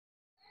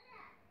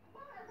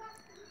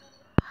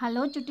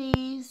Hello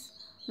chutties,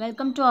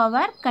 welcome to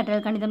our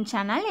கற்றல் கணிதம்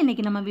channel.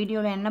 இன்னைக்கு நம்ம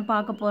வீடியோவில் என்ன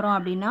பார்க்க போகிறோம்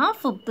அப்படின்னா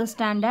 5th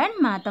standard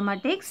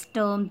mathematics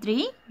term 3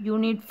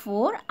 unit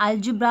 4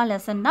 algebra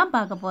lesson தான்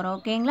பார்க்க போகிறோம்.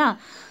 ஓகேங்களா?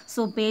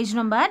 ஸோ பேஜ்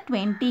நம்பர்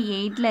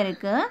 28ல்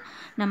இருக்குது.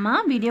 நம்ம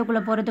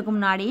வீடியோக்குள்ளே போகிறதுக்கு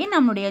முன்னாடி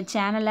நம்மளுடைய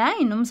சேனலை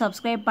இன்னும்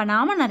சப்ஸ்கிரைப்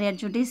பண்ணாமல் நிறைய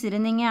சுட்டீஸ்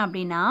இருந்தீங்க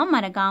அப்படின்னா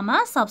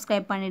மறக்காமல்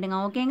சப்ஸ்கிரைப் பண்ணிவிடுங்க.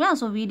 ஓகேங்களா?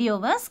 ஸோ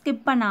வீடியோவை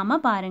ஸ்கிப்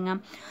பண்ணாமல்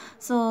பாருங்கள்.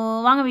 ஸோ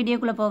வாங்க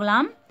வீடியோக்குள்ளே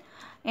போகலாம்.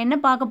 என்ன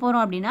பார்க்க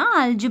போகிறோம் அப்படின்னா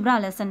அல்ஜிப்ரா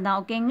லெசன் தான்.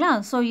 ஓகேங்களா?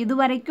 ஸோ இது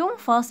வரைக்கும்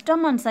ஃபர்ஸ்ட்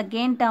டேர்ம் அண்ட்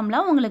செகண்ட் டேர்மில்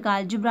உங்களுக்கு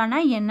அல்ஜிப்ரானா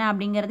என்ன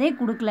அப்படிங்கிறதே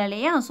கொடுக்கல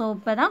இல்லையா? ஸோ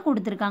இப்போ தான்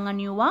கொடுத்துருக்காங்க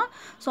நியூவாக.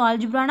 ஸோ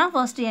அல்ஜிப்ரானா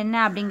ஃபர்ஸ்ட் என்ன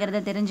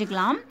அப்படிங்கிறத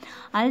தெரிஞ்சுக்கலாம்.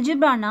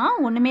 அல்ஜிப்ரானா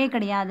ஒன்றுமே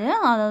கிடையாது,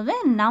 அதாவது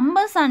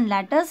நம்பர்ஸ் அண்ட்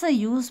லெட்டர்ஸை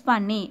யூஸ்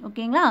பண்ணி,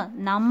 ஓகேங்களா,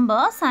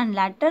 நம்பர்ஸ் அண்ட்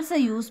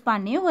லெட்டர்ஸை யூஸ்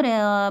பண்ணி ஒரு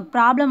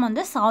ப்ராப்ளம்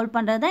வந்து சால்வ்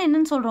பண்ணுறது தான்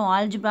என்னன்னு சொல்கிறோம்,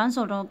 அல்ஜிப்ரான்னு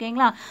சொல்கிறோம்.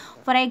 ஓகேங்களா?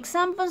 ஃபார்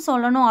எக்ஸாம்பிள்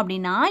சொல்லணும்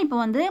அப்படின்னா இப்போ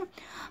வந்து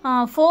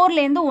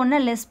 4லேருந்து 1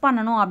 லெஸ்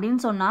பண்ணணும்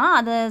அப்படின்னு சொன்னால்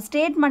அது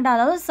ஸ்டேட்மெண்ட்,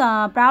 அதாவது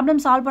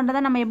ப்ராப்ளம் சால்வ்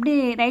பண்ணுறதை நம்ம எப்படி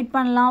ரைட்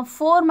பண்ணலாம்,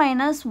 4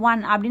 -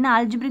 1 அப்படின்னு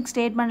அல்ஜிப்ரிக்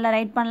ஸ்டேட்மெண்ட்டில்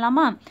ரைட்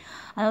பண்ணலாமா?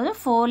 அதாவது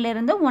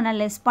 4லேருந்து 1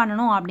 லெஸ்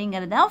பண்ணணும்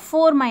அப்படிங்கிறத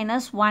 4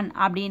 - 1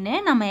 அப்படின்னு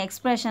நம்ம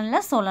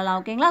எக்ஸ்ப்ரெஷனில் சொல்லலாம்.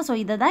 ஓகேங்களா? ஸோ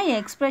இதை தான்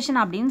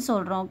எக்ஸ்ப்ரெஷன் அப்படின்னு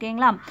சொல்கிறோம்.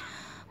 ஓகேங்களா?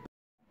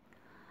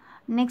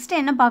 நெக்ஸ்ட்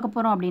என்ன பார்க்க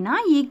போகிறோம் அப்படின்னா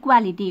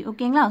ஈக்குவாலிட்டி.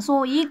 ஓகேங்களா? ஸோ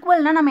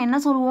ஈக்குவல்னால் நம்ம என்ன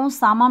சொல்லுவோம்,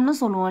 சமம்னு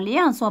சொல்லுவோம்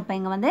இல்லையா? ஸோ அப்போ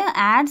இங்கே வந்து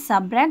add,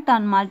 subtract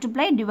and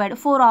multiply, divide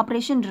 4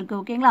 operation இருக்குது.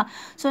 ஓகேங்களா?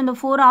 ஸோ இந்த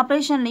 4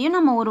 ஆப்ரேஷன்லேயும்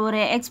நம்ம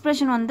ஒரு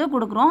எக்ஸ்பிரஷன் வந்து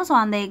கொடுக்குறோம். ஸோ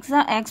அந்த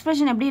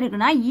எக்ஸ்பிரஷன் எப்படி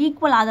இருக்குன்னா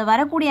ஈக்குவல், அதை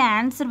வரக்கூடிய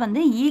ஆன்சர்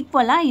வந்து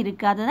ஈக்குவலாக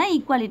இருக்குது, அதுதான்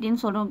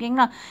ஈக்குவாலிட்டின்னு சொல்கிறோம்.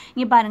 ஓகேங்களா?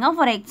 இங்கே பாருங்கள்,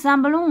 ஃபார்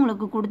எக்ஸாம்பிளும்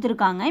உங்களுக்கு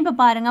கொடுத்துருக்காங்க. இப்போ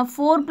பாருங்கள்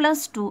 4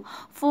 + 2,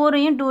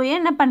 4ஐயும்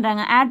 2ஐயும் என்ன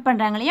பண்ணுறாங்க, ஆட்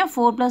பண்ணுறாங்க இல்லையா?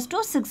 4 +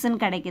 2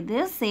 6ன்னு கிடைக்குது.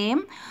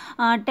 சேம்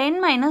 10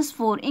 - 4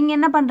 இங்கே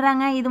என்ன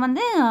பண்ணுறாங்க, இது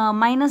வந்து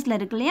மைனஸில்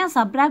இருக்கு இல்லையா,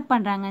 சப்ராக்ட்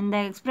பண்ணுறாங்க. இந்த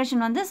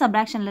எக்ஸ்பிரஷன் வந்து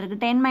சப்ராக்ஷனில்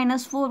இருக்குது.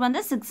 10 - 4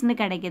 வந்து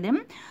 6ன்னு கிடைக்குது.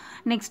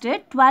 நெக்ஸ்ட்டு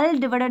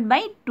 12 /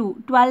 2,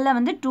 12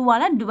 வந்து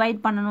 2ஆல் டிவைட்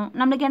பண்ணணும்.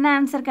 நம்மளுக்கு என்ன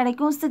ஆன்சர்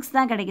கிடைக்கும், 6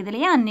 தான் கிடைக்குது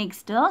இல்லையா?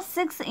 நெக்ஸ்ட்டு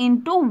 6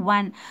 ×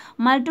 1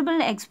 மல்டிபிள்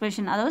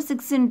எக்ஸ்பிரஷன், அதாவது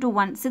 6 ×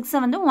 1,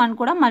 6ஐ வந்து 1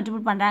 கூட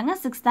மல்டிபிள் பண்ணுறாங்க,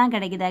 6 தான்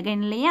கிடைக்குது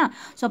அகைன் இல்லையா?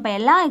 ஸோ இப்போ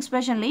எல்லா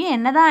எக்ஸ்பிரஷன்லையும்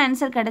என்ன தான்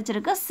ஆன்சர்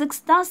கிடைச்சிருக்கு, 6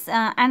 தான்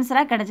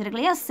ஆன்சராக கிடைச்சிருக்கு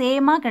இல்லையா?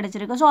 சேமாக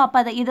கிடைச்சிருக்கு. ஸோ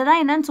அப்போ இதை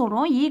தான் என்னன்னு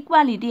சொல்கிறோம்,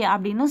 ஈக்குவாலிட்டி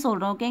அப்படின்னு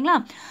சொல்கிறோம். ஓகேங்களா?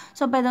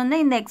 ஸோ இப்போ இது வந்து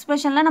இந்த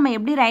எக்ஸ்பிரஷனில் நம்ம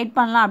எப்படி ரைட்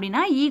பண்ணலாம்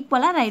அப்படின்னா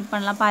ஈக்குவலாக ரைட்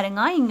பண்ணலாம்.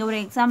 பாருங்கள், இங்கே ஒரு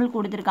எக்ஸாம்பிள்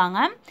கொடுத்துருக்காங்க.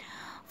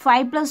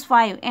 5 +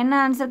 5 என்ன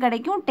ஆன்சர்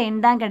கிடைக்கும், 10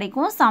 தான்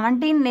கிடைக்கும்.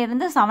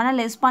 17லேருந்து 7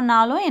 லெஸ்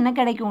பண்ணாலும் என்ன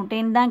கிடைக்கும்,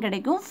 10 தான்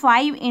கிடைக்கும்.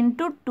 5 ×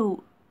 2,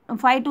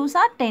 5 2s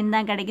are 10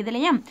 தான் கிடைக்குது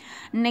இல்லையா?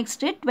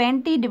 நெக்ஸ்ட்டு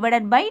 20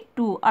 /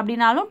 2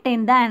 அப்படின்னாலும்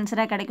 10 தான்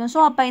ஆன்சராக கிடைக்கும்.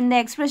 ஸோ அப்போ இந்த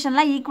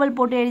எக்ஸ்பிரஷன்லாம் ஈக்குவல்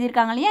போட்டு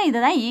எழுதியிருக்காங்க இல்லையா?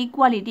 இதை தான்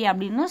ஈக்குவாலிட்டி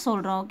அப்படின்னு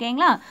சொல்கிறோம்.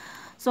 ஓகேங்களா?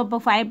 ஸோ இப்போ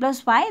 5 +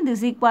 5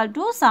 this equal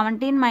to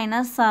 17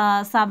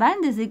 - 7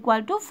 this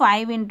equal to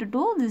 5 ×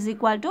 2 this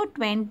equal to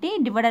 20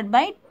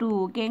 / 2.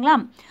 ஓகேங்களா?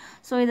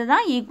 ஸோ இதை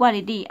தான்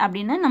ஈக்குவாலிட்டி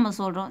அப்படின்னு நம்ம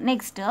சொல்கிறோம்.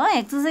 நெக்ஸ்ட்டு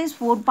எக்ஸசைஸ்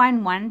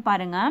 4.1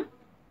 பாருங்கள்.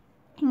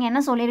 இங்கே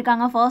என்ன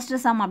சொல்லியிருக்காங்க, ஃபர்ஸ்ட்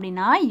சம்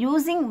அப்படின்னா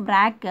using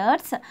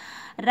brackets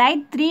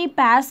right 3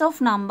 pairs of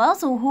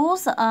numbers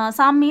whose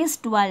sum is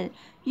 12.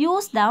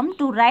 Use them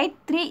to right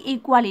 3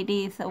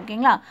 equalities.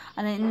 ஓகேங்களா?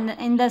 அது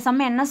இந்த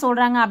சம் என்ன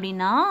சொல்கிறாங்க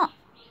அப்படின்னா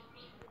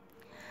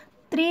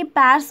 3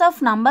 pairs of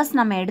numbers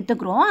நம்ம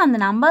எடுத்துக்கிறோம். அந்த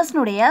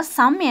நம்பர்ஸ்னுடைய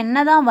சம்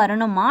என்ன தான்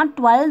வரணுமா,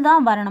 12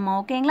 தான் வரணுமா?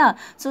 ஓகேங்களா?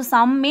 ஸோ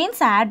சம்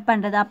மீன்ஸ் ஆட்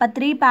பண்ணுறது. அப்போ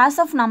 3 pairs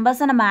of numbers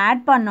நம்ம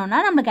ஆட் பண்ணோன்னா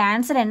நம்மளுக்கு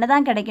ஆன்சர் என்ன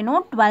தான்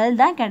கிடைக்கணும், 12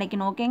 தான்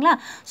கிடைக்கணும். ஓகேங்களா?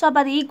 ஸோ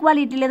அப்போ அது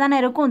ஈக்குவாலிட்டியில் தானே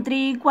இருக்கும்,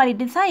 3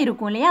 ஈக்குவாலிட்டிஸாக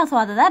இருக்கும் இல்லையா? ஸோ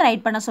அதை தான்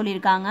ரைட் பண்ண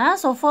சொல்லியிருக்காங்க.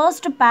 ஸோ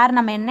ஃபர்ஸ்ட் பேர்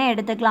நம்ம என்ன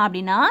எடுத்துக்கலாம்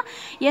அப்படின்னா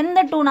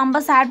எந்த 2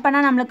 நம்பர்ஸ் ஆட்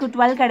பண்ணால் நம்மளுக்கு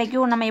 12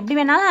 கிடைக்கும், நம்ம எப்படி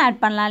வேணாலும்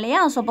ஆட் பண்ணலாம்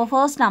இல்லையா? ஸோ இப்போ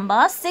ஃபர்ஸ்ட்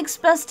நம்பர் 6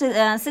 +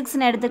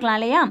 6ன்னு எடுத்துக்கலாம்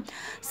இல்லையா?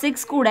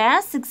 6 கூட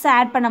 6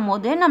 ஆட்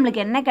பண்ணும்போது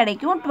நம்மளுக்கு என்ன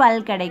கிடைக்கும்,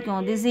 12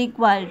 கிடைக்கும். திஸ்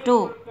ஈக்குவல் டு,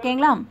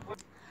 ஓகேங்களா?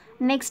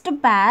 நெக்ஸ்ட்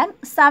பேர்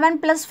 7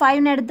 +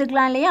 5ன்னு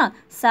எடுத்துக்கலாம் இல்லையா?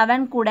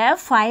 7 கூட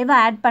 5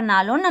 ஆட்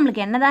பண்ணாலும்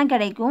நம்மளுக்கு என்ன தான்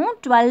கிடைக்கும்,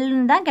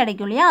 12 தான்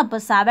கிடைக்கும் இல்லையா? அப்போ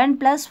 7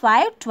 +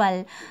 5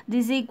 12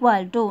 திஸ்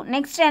ஈக்குவல் டு.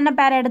 நெக்ஸ்ட் என்ன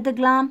பேர்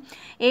எடுத்துக்கலாம்,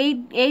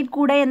 8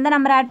 கூட எந்த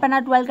நம்பர் ஆட்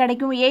பண்ணால் 12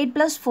 கிடைக்கும், 8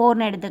 +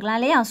 4ன்னு எடுத்துக்கலாம்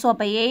இல்லையா? ஸோ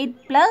அப்போ 8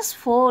 +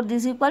 4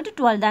 திஸ் ஈக்குவல் டு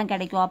 12 தான்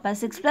கிடைக்கும். அப்போ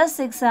 6 +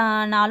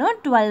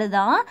 6நாலும் 12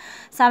 தான்,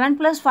 7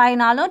 +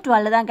 5நாலும்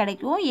 12 தான்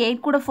கிடைக்கும், 8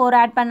 கூட 4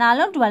 ஆட்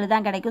பண்ணாலும் 12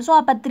 தான் கிடைக்கும். ஸோ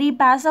அப்போ 3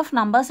 pairs of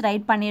numbers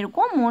ரைட்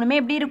பண்ணியிருக்கோம்.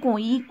 மூணுமே எப்படி இருக்கும்,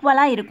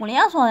 ஈக்குவலாக இருக்கும்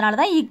இல்லையா? ஸோ அதனால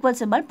தான் ஈக்குவல்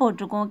சிம்பிள்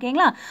போட்டிருக்கோம்.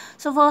 ஓகேங்களா?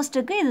 ஸோ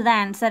ஃபர்ஸ்ட்டுக்கு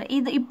இதுதான் ஆன்சர்.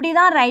 இது இப்படி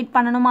தான் ரைட்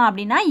பண்ணணுமா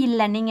அப்படின்னா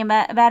இல்லை, நீங்கள்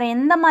வேறு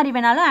எந்த மாதிரி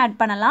வேணாலும் ஆட்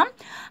பண்ணலாம்.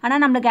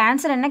 ஆனால் நம்மளுக்கு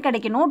ஆன்சர் என்ன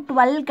கிடைக்கணும்,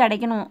 12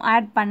 கிடைக்கணும்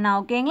ஆட் பண்ணால்.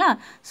 ஓகேங்களா?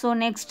 ஸோ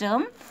நெக்ஸ்ட்டு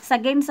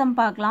செகண்ட் சம்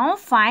பார்க்கலாம்.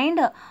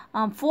 Find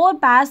 4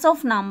 pairs of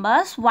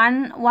numbers,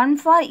 one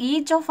for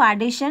each of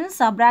addition,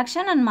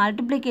 subtraction and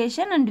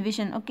multiplication and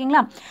division.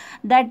 ஓகேங்களா,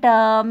 that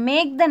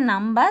make the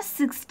number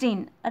 16.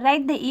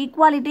 Write the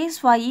equalities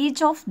for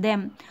each of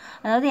them.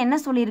 அதாவது என்ன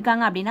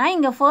சொல்லியிருக்காங்க அப்படின்னா,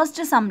 இங்கே ஃபர்ஸ்ட்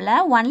சம்மில்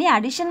ஒன்லி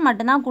அடிஷன்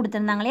மட்டும்தான்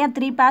கொடுத்துருந்தாங்க இல்லையா,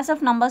 3 pairs of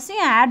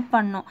numbers-ஐயும் ஆட்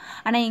பண்ணோம்.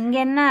 ஆனால் இங்கே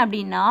என்ன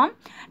அப்படின்னா,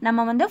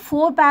 நம்ம வந்து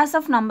 4 pairs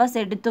of numbers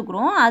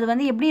எடுத்துக்கிறோம். அது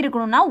வந்து எப்படி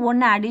இருக்கணும்னா,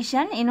 ஒன்று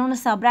அடிஷன், இன்னொன்று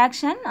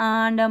சப்ராக்ஷன்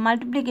அண்ட்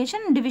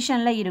மல்டிப்ளிகேஷன்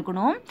டிவிஷனில்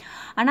இருக்கணும்.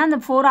 ஆனால் அந்த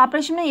 4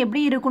 ஆப்ரேஷனும்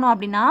எப்படி இருக்கணும்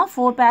அப்படின்னா,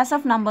 4 pairs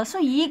of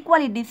numbers-உம்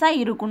ஈக்குவாலிட்டிஸாக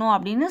இருக்கணும்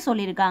அப்படின்னு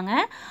சொல்லியிருக்காங்க.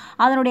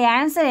 அதனுடைய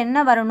ஆன்சர் என்ன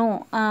வரணும்,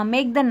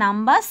 மேக் த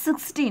நம்பர்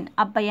 16.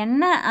 அப்போ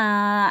என்ன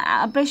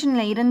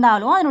ஆப்ரேஷனில்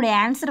இருந்தாலும் அதனுடைய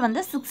ஆன்சர்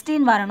வந்து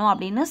 16 வரணும்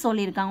அப்படின்னு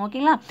சொல்லியிருக்காங்க.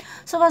 ஓகேங்களா,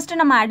 ஸோ ஃபஸ்ட்டு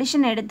நம்ம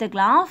அடிஷன்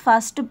எடுத்துக்கலாம்.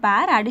 ஃபஸ்ட்டு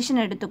பேர்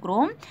அடிஷன்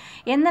எடுத்துக்கிறோம்.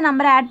 எந்த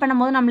நம்பரை ஆட்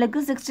பண்ணும்போது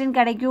நம்மளுக்கு 16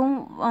 கிடைக்கும்,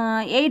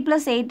 8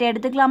 + 8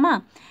 எடுத்துக்கலாமா.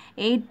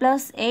 8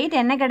 + 8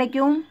 என்ன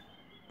கிடைக்கும்,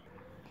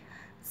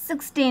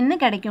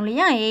 16 கிடைக்கும்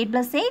இல்லையா. 8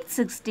 + 8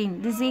 16.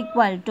 This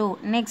equal to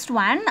next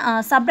one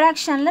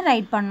சப்ராக்ஷனில்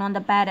right பண்ணோம்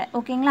அந்த பேரை.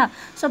 ஓகேங்களா,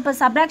 ஸோ இப்போ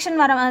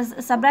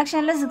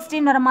சப்ராக்ஷனில்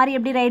 16 வர மாதிரி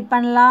எப்படி ரைட்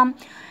பண்ணலாம்,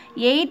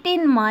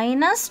 18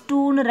 -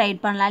 2ன்னு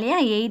ரைட் பண்ணலாம் இல்லையா.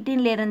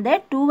 18லேருந்து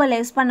 2வை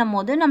லெஸ் பண்ணும்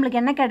போது நம்மளுக்கு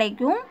என்ன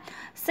கிடைக்கும்,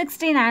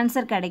 16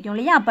 ஆன்சர் கிடைக்கும்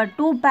இல்லையா. அப்போ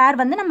 2 பேர்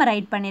வந்து நம்ம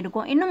ரைட்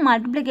பண்ணியிருக்கோம். இன்னும்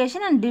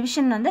மல்டிப்ளிகேஷன் அண்ட்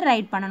டிவிஷன் வந்து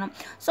ரைட் பண்ணணும்.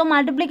 ஸோ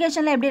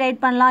மல்டிப்ளிகேஷனில் எப்படி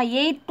ரைட் பண்ணலாம்,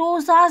 8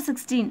 2s are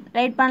 16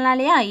 ரைட் பண்ணலாம்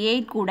இல்லையா.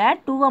 8 கூட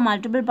 2வை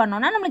மல்டிபிள்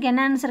பண்ணோன்னா நம்மளுக்கு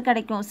என்ன ஆன்சர்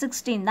கிடைக்கும்,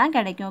 16 தான்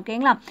கிடைக்கும்.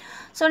 ஓகேங்களா,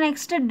 ஸோ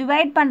நெக்ஸ்ட்டு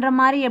டிவைட் பண்ணுற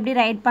மாதிரி எப்படி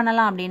ரைட்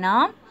பண்ணலாம் அப்படின்னா,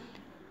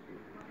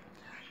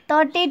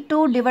 32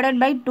 divided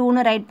by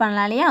 2ன்னு ரைட்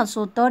பண்ணலாம் இல்லையா. ஸோ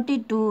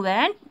 32வை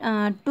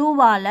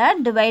 2வால்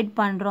டிவைட்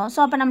பண்ணுறோம். ஸோ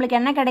அப்போ நம்மளுக்கு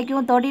என்ன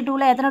கிடைக்கும்,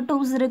 32ல் எத்தனை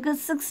 2s இருக்குது,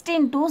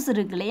 16 2s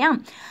இருக்குது இல்லையா.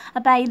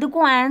 அப்போ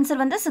இதுக்கும்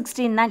ஆன்சர் வந்து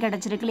 16 தான்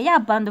கிடச்சிருக்கு இல்லையா.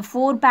 அப்போ அந்த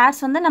 4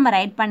 pairs வந்து நம்ம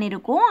ரைட்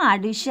பண்ணியிருக்கோம்,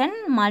 addition,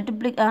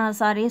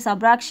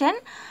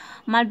 subtraction,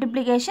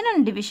 multiplication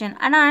and division.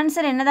 ஆனால்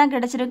ஆன்சர் என்ன தான்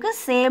கிடச்சிருக்கு,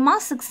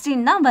 சேமாக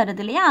 16 தான்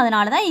வருது இல்லையா.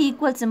 அதனால தான்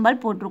ஈக்குவல்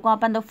சிம்பிள் போட்டிருக்கோம்.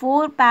 அப்போ அந்த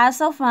 4 pairs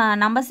ஆஃப்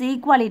நம்பர்ஸ்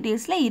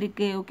ஈக்குவாலிட்டிஸில்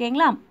இருக்குது.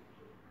 ஓகேங்களா,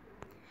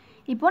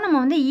 இப்போது நம்ம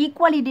வந்து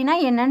ஈக்குவாலிட்டினா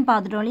என்னன்னு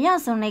பார்த்துட்டோம் இல்லையா.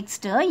 ஸோ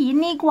நெக்ஸ்ட்டு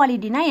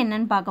இன்ஈக்குவாலிட்டினா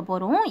என்னன்னு பார்க்க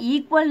போகிறோம்.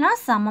 ஈக்குவல்னா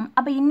சமம்.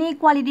 அப்போ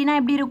இன்ஈக்குவாலிட்டினா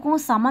எப்படி இருக்கும்,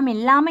 சமம்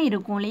இல்லாமல்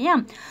இருக்கும் இல்லையா.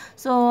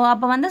 ஸோ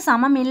அப்போ வந்து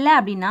சமம் இல்லை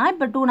அப்படின்னா,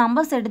 இப்போ 2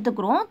 நம்பர்ஸ்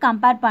எடுத்துக்கிறோம்,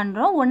 கம்பேர்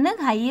பண்ணுறோம். ஒன்று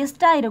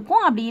ஹையஸ்ட்டாக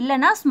இருக்கும், அப்படி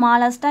இல்லைனா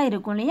ஸ்மாலஸ்ட்டாக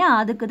இருக்கும் இல்லையா.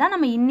 அதுக்கு தான்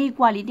நம்ம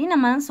இன்ஈக்குவாலிட்டி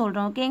நம்ம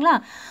சொல்கிறோம். ஓகேங்களா,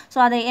 ஸோ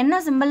அதை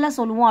என்ன சிம்பிளில்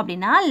சொல்லுவோம்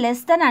அப்படின்னா,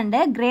 less than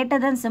and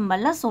greater than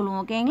சிம்பிளில்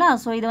சொல்லுவோம். ஓகேங்களா,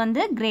 ஸோ இது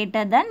வந்து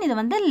கிரேட்டர் தென், இது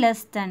வந்து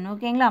லெஸ் தென்.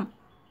 ஓகேங்களா,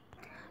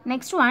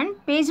 நெக்ஸ்ட் ஒன்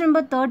பேஜ்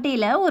நம்பர்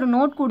 30ல் ஒரு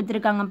நோட்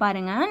கொடுத்துருக்காங்க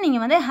பாருங்கள்.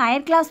 நீங்கள் வந்து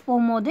ஹையர் கிளாஸ்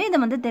போகும்போது இதை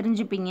வந்து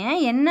தெரிஞ்சுப்பீங்க.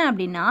 என்ன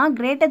அப்படின்னா,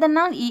 greater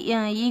தென்னா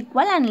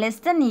equal and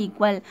less then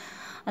equal.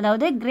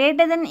 அதாவது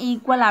கிரேட்டர் தென்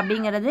ஈக்குவல்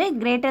அப்படிங்கிறது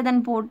கிரேட்டர்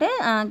தென் போட்டு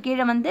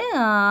கீழே வந்து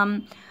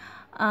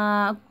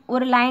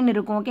ஒரு லைன்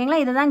இருக்கும். ஓகேங்களா,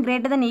 இதை தான்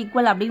கிரேட்டர் தென்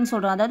ஈக்குவல் அப்படின்னு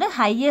சொல்கிறோம். அதாவது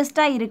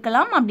ஹையஸ்ட்டாக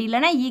இருக்கலாம், அப்படி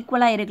இல்லைனா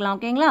ஈக்குவலாக இருக்கலாம்.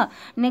 ஓகேங்களா,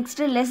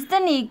 நெக்ஸ்ட்டு லெஸ்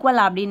தென் ஈக்குவல்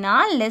அப்படின்னா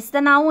லெஸ்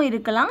தென்னாகவும்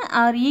இருக்கலாம்,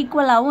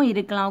 ஈக்குவலாகவும்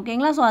இருக்கலாம்.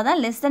 ஓகேங்களா, ஸோ அதான்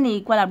லெஸ் தென்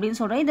ஈக்குவல் அப்படின்னு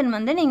சொல்கிறோம். இதன்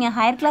வந்து நீங்கள்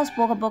ஹையர் கிளாஸ்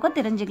போக போக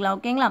தெரிஞ்சுக்கலாம்.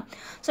 ஓகேங்களா,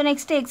 ஸோ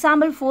நெக்ஸ்ட்டு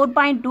எக்ஸாம்பிள்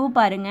 4.2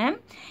 பாருங்கள்.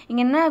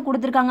 இங்கே என்ன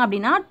கொடுத்துருக்காங்க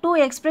அப்படின்னா, 2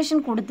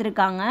 எக்ஸ்பிரஷன்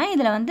கொடுத்துருக்காங்க.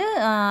 இதில் வந்து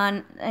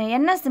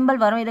என்ன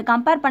சிம்பிள் வரும், இதை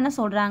கம்பேர் பண்ண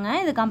சொல்கிறாங்க.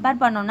 இது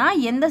கம்பேர் பண்ணோன்னா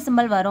எந்த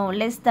சிம்பிள் வரும்,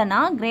 லெஸ்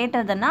தென்னா,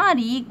 கிரேட்டர் தென்னா,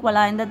 ஆர்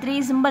ஈக்குவலாக, இந்த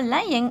 3 சிம்பிள்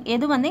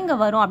எது வந்து இங்கே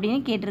வரும் அப்படின்னு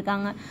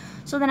கேட்டிருக்காங்க.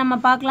 ஸோ அதை நம்ம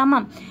பார்க்கலாமா.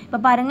 இப்போ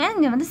பாருங்கள்,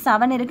 இங்கே வந்து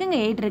 7 இருக்குது, இங்கே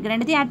 8 இருக்குது.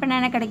 ரெண்டுத்தையும் ஆட் பண்ணால்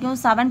என்ன கிடைக்கும்,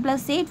 7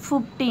 + 8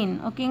 15.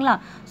 ஓகேங்களா,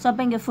 ஸோ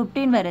அப்போ இங்கே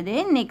 15 வருது.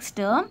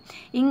 நெக்ஸ்ட்டு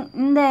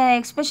இந்த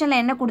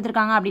எக்ஸ்பிரஷனில் என்ன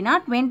கொடுத்துருக்காங்க அப்படின்னா,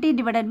 20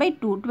 divided by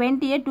 2,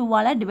 20யை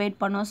 2வால் டிவைட்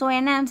பண்ணும். ஸோ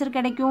என்ன ஆன்சர்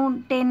கிடைக்கும்,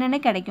 10ன்னு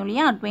கிடைக்கும்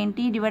இல்லையா.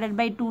 20 divided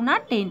by 2னா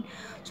 10.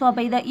 ஸோ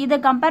அப்போ இதை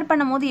கம்பேர்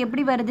பண்ணும் போது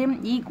எப்படி வருது,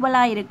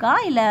 ஈக்குவலாக இருக்கா,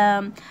 இல்லை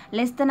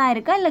லெஸ் தெனாக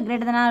இருக்கா, இல்லை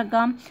கிரேட்டர் தெனாக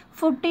இருக்கா.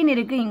 15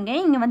 இருக்குது,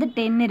 இங்கே வந்து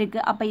 10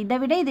 இருக்குது. அப்போ இதை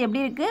விட இது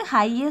எப்படி இருக்குது,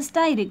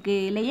 ஹையஸ்ட்டாக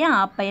இருக்குது இல்லையா.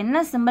 அப்போ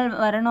என்ன சிம்பிள்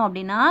வரணும்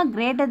அப்படின்னா,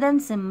 கிரேட்டர்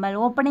தென் சிம்பிள்.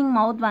 ஓப்பனிங்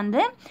மவுத்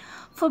வந்து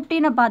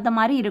 15 பார்த்த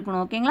மாதிரி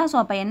இருக்கணும். ஓகேங்களா, ஸோ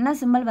அப்போ என்ன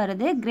சிம்பிள்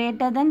வருது,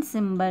 கிரேட்டர் தென்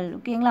சிம்பிள்.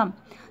 ஓகேங்களா,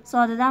 ஸோ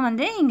அதுதான்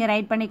வந்து இங்கே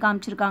ரைட் பண்ணி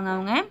காமிச்சிருக்காங்க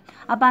அவங்க.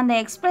 அப்போ அந்த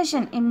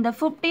எக்ஸ்பிரஷன், இந்த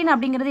 15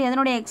 அப்படிங்கிறது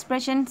எதனுடைய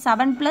எக்ஸ்பிரஷன்,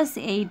 7 +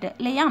 8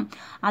 இல்லையா,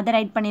 அதை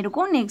ரைட்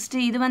பண்ணியிருக்கோம்.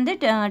 நெக்ஸ்ட்டு இது வந்து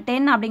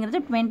 10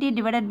 அப்படிங்கிறது 20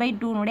 divided by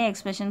 2னுடைய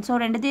எக்ஸ்பிரஷன். ஸோ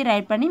ரெண்டுத்தையும்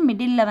ரைட் பண்ணி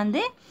மிடில்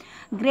வந்து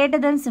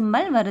கிரேட்டர் தென்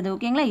சிம்பிள் வருது.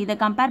 ஓகேங்களா, இதை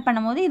கம்பேர்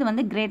பண்ணும்போது இது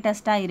வந்து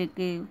கிரேட்டஸ்ட்டாக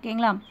இருக்குது.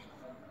 ஓகேங்களா,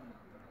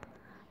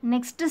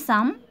 next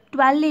some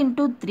 12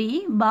 into 3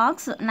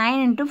 box 9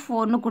 into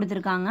 4ன்னு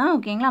கொடுத்துருக்காங்க.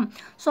 ஓகேங்களா,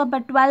 ஸோ அப்போ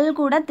 12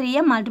 கூட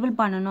 3யை மல்டிபிள்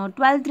பண்ணணும்.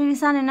 12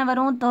 3s என்ன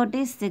வரும்,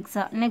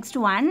 36. நெக்ஸ்ட்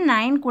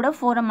 9 கூட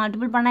 4யை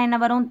மல்டிபிள் பண்ணால் என்ன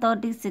வரும்,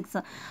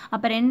 36.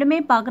 அப்போ ரெண்டுமே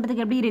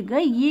பார்க்குறதுக்கு எப்படி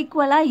இருக்குது,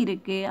 ஈக்குவலாக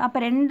இருக்குது.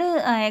 அப்போ ரெண்டு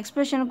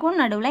எக்ஸ்பிரஷனுக்கும்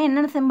நடுவில்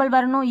என்ன சிம்பிள்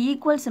வரணும்,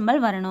 ஈக்குவல்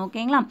சிம்பிள் வரணும்.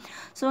 ஓகேங்களா,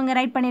 ஸோ இங்கே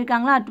ரைட்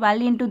பண்ணியிருக்காங்களா,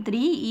 12 into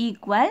 3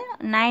 ஈக்குவல்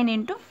 9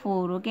 into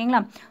 4.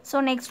 ஓகேங்களா,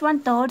 so next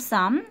one third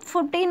sum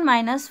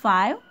 15 -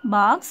 5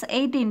 box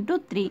 8 into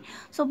 3.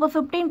 So இப்போ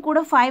 15 கூட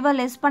 5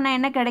 லெஸ் பண்ணால்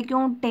என்ன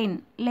கிடைக்கும், 10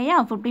 இல்லையா.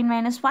 15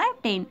 - 5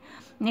 10.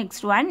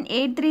 நெக்ஸ்ட் ஒன்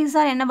 8 3s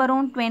ஆர் என்ன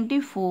வரும்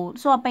 24.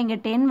 ஸோ அப்போ இங்கே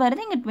 10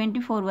 வருது, இங்கே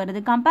 24 வருது.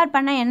 கம்பேர்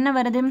பண்ண என்ன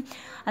வருது,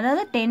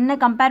 அதாவது 10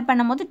 கம்பேர்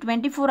பண்ணும்போது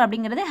 24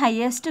 அப்படிங்கிறது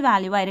ஹையஸ்ட்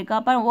வேல்யூவாக இருக்குது.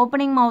 அப்போ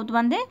ஓப்பனிங் மவுத்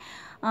வந்து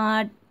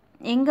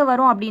எங்கே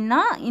வரும்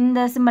அப்படின்னா இந்த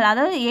சிம்பிள்,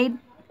 அதாவது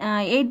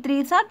 8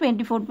 3s ஆர்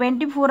 24,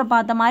 24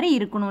 பார்த்த மாதிரி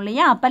இருக்கணும்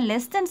இல்லையா. அப்போ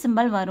லெஸ் தென்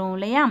சிம்பிள் வரும்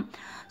இல்லையா.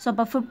 ஸோ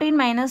அப்போ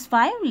 15 -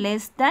 5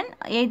 லெஸ் தென்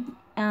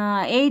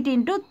 8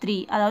 into 3,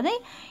 அதாவது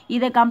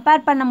இதை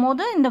கம்பேர் பண்ணும்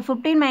போது இந்த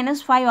 15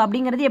 - 5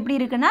 அப்படிங்கிறது எப்படி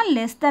இருக்குன்னா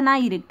லெஸ்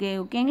தென்னாக இருக்குது.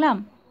 ஓகேங்களா.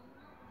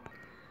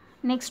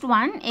 Next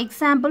one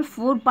example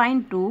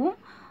 4.2.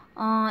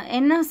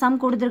 என்ன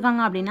சம்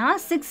கொடுத்துருக்காங்க அப்படின்னா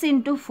 6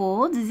 into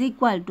 4 is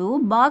equal to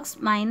box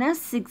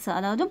 -6.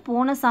 அதாவது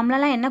போன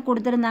சம்லலாம் என்ன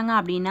கொடுத்துருந்தாங்க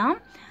அப்படின்னா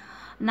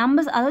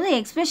நம்பர்ஸ், அதாவது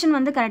எக்ஸ்பிரஷன்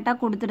வந்து கரெக்டாக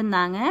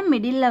கொடுத்துருந்தாங்க,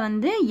 மிடில்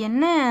வந்து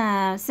என்ன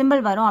சிம்பிள்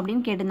வரும்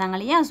அப்படின்னு கேட்டிருந்தாங்க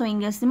இல்லையா. ஸோ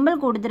இங்கே சிம்பிள்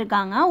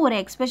கொடுத்துருக்காங்க, ஒரு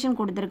எக்ஸ்பிரஷன்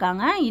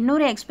கொடுத்துருக்காங்க,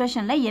 இன்னொரு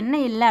எக்ஸ்பிரஷனில் என்ன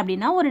இல்லை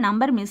அப்படின்னா ஒரு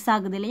நம்பர் மிஸ்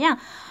ஆகுது இல்லையா.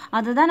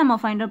 அதுதான் நம்ம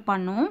ஃபைண்ட் அவுட்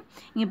பண்ணோம்.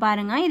 இங்கே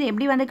பாருங்கள், இது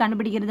எப்படி வந்து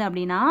கண்டுபிடிக்கிறது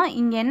அப்படின்னா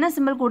இங்கே என்ன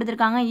சிம்பிள்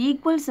கொடுத்துருக்காங்க,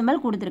 ஈக்குவல்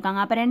சிம்பிள்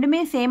கொடுத்துருக்காங்க. அப்போ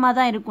ரெண்டுமே சேமாக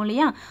தான் இருக்கும்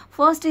இல்லையா.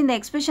 ஃபர்ஸ்ட் இந்த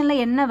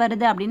எக்ஸ்பிரஷனில் என்ன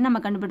வருது அப்படின்னு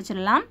நம்ம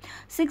கண்டுபிடிச்சிடலாம்.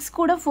 6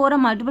 கூட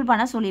 4 மல்டிபிள்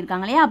பண்ண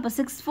சொல்லியிருக்காங்க இல்லையா. அப்போ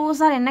 6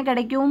 4s ஆர் என்ன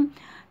கிடைக்கும்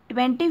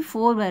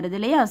 24 வருது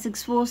இல்லையா. 6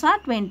 4s R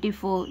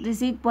 24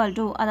 this equal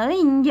to, அதாவது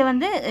இங்கே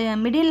வந்து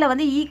மிடில்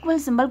வந்து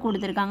ஈக்குவல் சிம்பிள்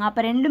கொடுத்துருக்காங்க.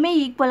 அப்போ ரெண்டுமே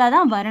ஈக்குவலாக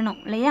தான் வரணும்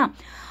இல்லையா.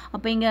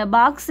 அப்போ இங்கே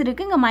பாக்ஸ்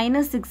இருக்குது, இங்கே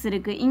 -6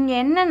 இருக்குது. இங்கே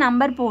என்ன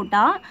நம்பர்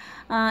போட்டால்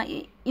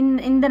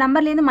இந்த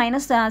நம்பர்லேருந்து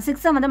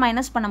 -6 வந்து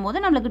மைனஸ் பண்ணும்போது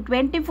நம்மளுக்கு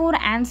 24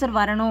 ஆன்சர்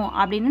வரணும்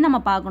அப்படின்னு நம்ம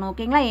பார்க்கணும்.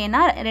 ஓகேங்களா.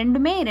 ஏன்னா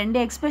ரெண்டு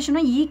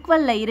எக்ஸ்பிரஷனும்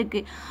ஈக்குவலில்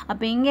இருக்குது.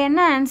 அப்போ இங்கே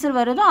என்ன ஆன்சர்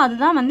வருதோ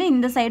அதுதான் வந்து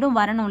இந்த சைடும்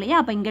வரணும் இல்லையா.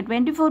 அப்போ இங்கே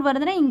 24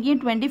 வருதுன்னா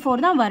இங்கேயும்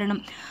 24 தான்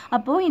வரணும்.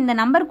 அப்போது இந்த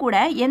நம்பர் கூட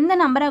எந்த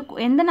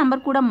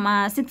நம்பர் கூட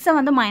 6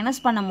 வந்து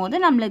மைனஸ் பண்ணும்போது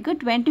நம்மளுக்கு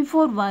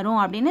 24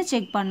 வரும் அப்படின்னு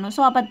செக் பண்ணணும்.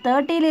 ஸோ அப்போ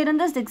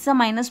 30லேருந்து 6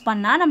 மைனஸ்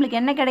பண்ணால்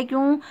நம்மளுக்கு என்ன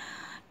கிடைக்கும்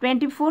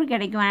 24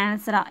 கிடைக்கும்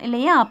ஆன்சராக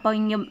இல்லையா. அப்போ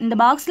இங்கே இந்த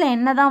பாக்ஸில்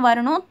என்ன தான்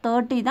வரணும்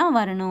 30 தான்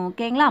வரணும்.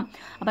 ஓகேங்களா.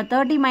 அப்போ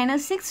 30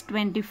 - 6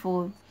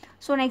 24.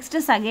 So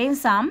next second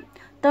sum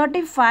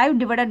 35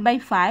 divided by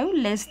 5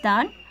 less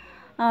than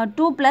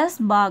 2 plus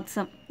box.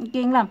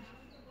 ஓகேங்களா.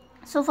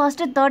 ஸோ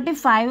ஃபர்ஸ்ட்டு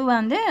 35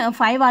 வந்து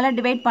 5ஆல்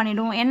டிவைட்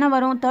பண்ணிவிடுவோம். என்ன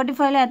வரும்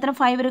 35ல் எத்தனை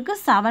 5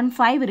 இருக்குது 7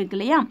 5 இருக்குது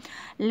இல்லையா.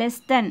 லெஸ்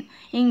தென்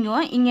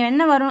இங்கே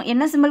என்ன வரும்,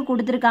 என்ன சிம்பிள்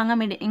கொடுத்துருக்காங்க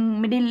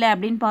மிடில்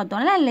அப்படின்னு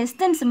பார்த்தோம்ல லெஸ்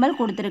தென் சிம்பிள்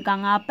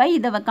கொடுத்துருக்காங்க. அப்போ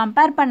இதை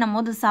கம்பேர் பண்ணும்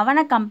போது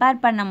 7ஐ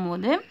கம்பேர் பண்ணும்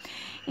போது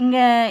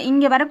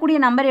இங்கே வரக்கூடிய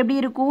நம்பர் எப்படி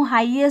இருக்கும்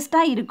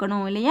ஹையஸ்ட்டாக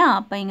இருக்கணும் இல்லையா.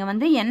 அப்போ இங்கே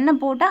வந்து என்ன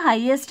போட்டால்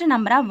ஹையஸ்ட்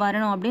நம்பராக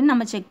வரணும் அப்படின்னு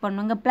நம்ம செக்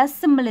பண்ணணும். இங்கே ப்ளஸ்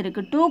சிம்பிள்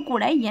இருக்குது, 2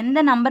 கூட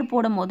எந்த நம்பர்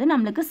போடும்போது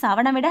நம்மளுக்கு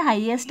 7ஐ விட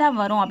ஹையஸ்ட்டாக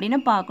வரும் அப்படின்னு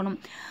பார்க்கணும்.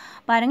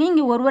 பாருங்கள்,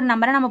 இங்கே ஒரு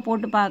நம்பரை நம்ம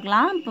போட்டு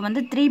பார்க்கலாம். இப்போ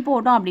வந்து 3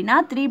 போட்டோம் அப்படின்னா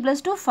 3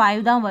 + 2 5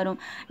 தான் வரும்.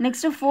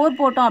 நெக்ஸ்ட்டு 4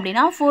 போட்டோம்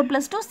அப்படின்னா 4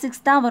 + 2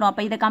 6 தான் வரும்.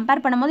 அப்போ இதை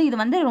கம்பேர் பண்ணும்போது இது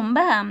வந்து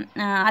ரொம்ப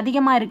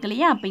அதிகமாக இருக்கு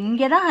இல்லையா. அப்போ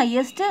இங்கே தான்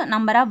ஹையஸ்ட்டு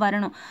நம்பராக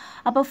வரணும்.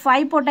 அப்போ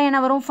 5 போட்டால்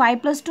என்ன வரும் 5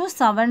 + 2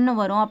 7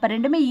 வரும். அப்போ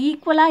ரெண்டுமே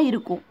ஈக்குவலாக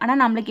இருக்கும்.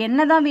 ஆனால் நம்மளுக்கு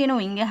என்ன தான்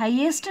வேணும், இங்கே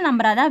ஹையஸ்ட்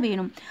நம்பராக தான்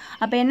வேணும்.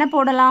 அப்போ என்ன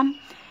போடலாம்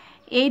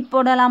 8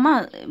 போடலாமா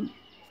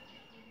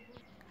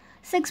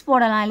 6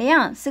 போடலாம் இல்லையா.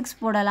 6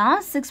 போடலாம்.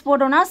 6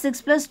 போட்டோம்னா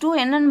 6 + 2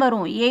 என்னன்னு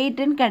வரும்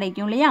 8ன்னு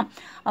கிடைக்கும் இல்லையா.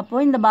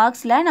 அப்போது இந்த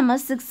பாக்ஸில் நம்ம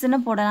 6ன்னு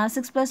போடலாம்.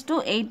 6 + 2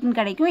 8ன்னு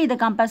கிடைக்கும். இதை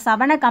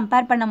 7ஐ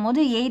கம்பேர் பண்ணும்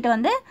போது 8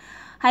 வந்து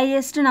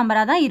ஹையஸ்ட்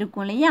நம்பராக தான்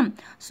இருக்கும் இல்லையா.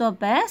 ஸோ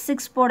அப்போ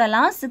 6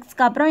 போடலாம்.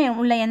 6க்கு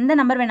அப்புறம் உள்ள எந்த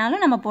நம்பர்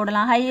வேணாலும் நம்ம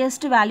போடலாம்,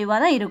 ஹையஸ்ட்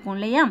வேல்யூவாக தான் இருக்கும்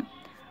இல்லையா.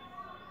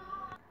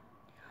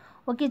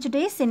 ஓகே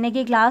சுட்டீஸ்,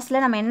 இன்றைக்கி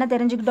கிளாஸில் நம்ம என்ன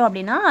தெரிஞ்சுக்கிட்டோம்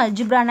அப்படின்னா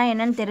அல்ஜிப்ரானா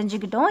என்னென்னு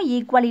தெரிஞ்சுக்கிட்டோம்,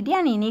 ஈக்குவாலிட்டி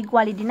அண்ட்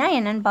இன்இக்வாலிட்டினா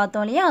என்னென்னு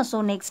பார்த்தோம் இல்லையா. ஸோ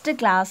நெக்ஸ்ட்டு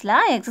கிளாஸில்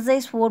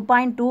எக்ஸசைஸ்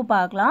 4.2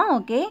 பார்க்கலாம்.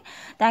 ஓகே,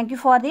 தேங்க்யூ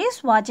ஃபார் திஸ்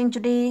வாட்சிங்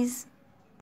சுட்டீஸ்.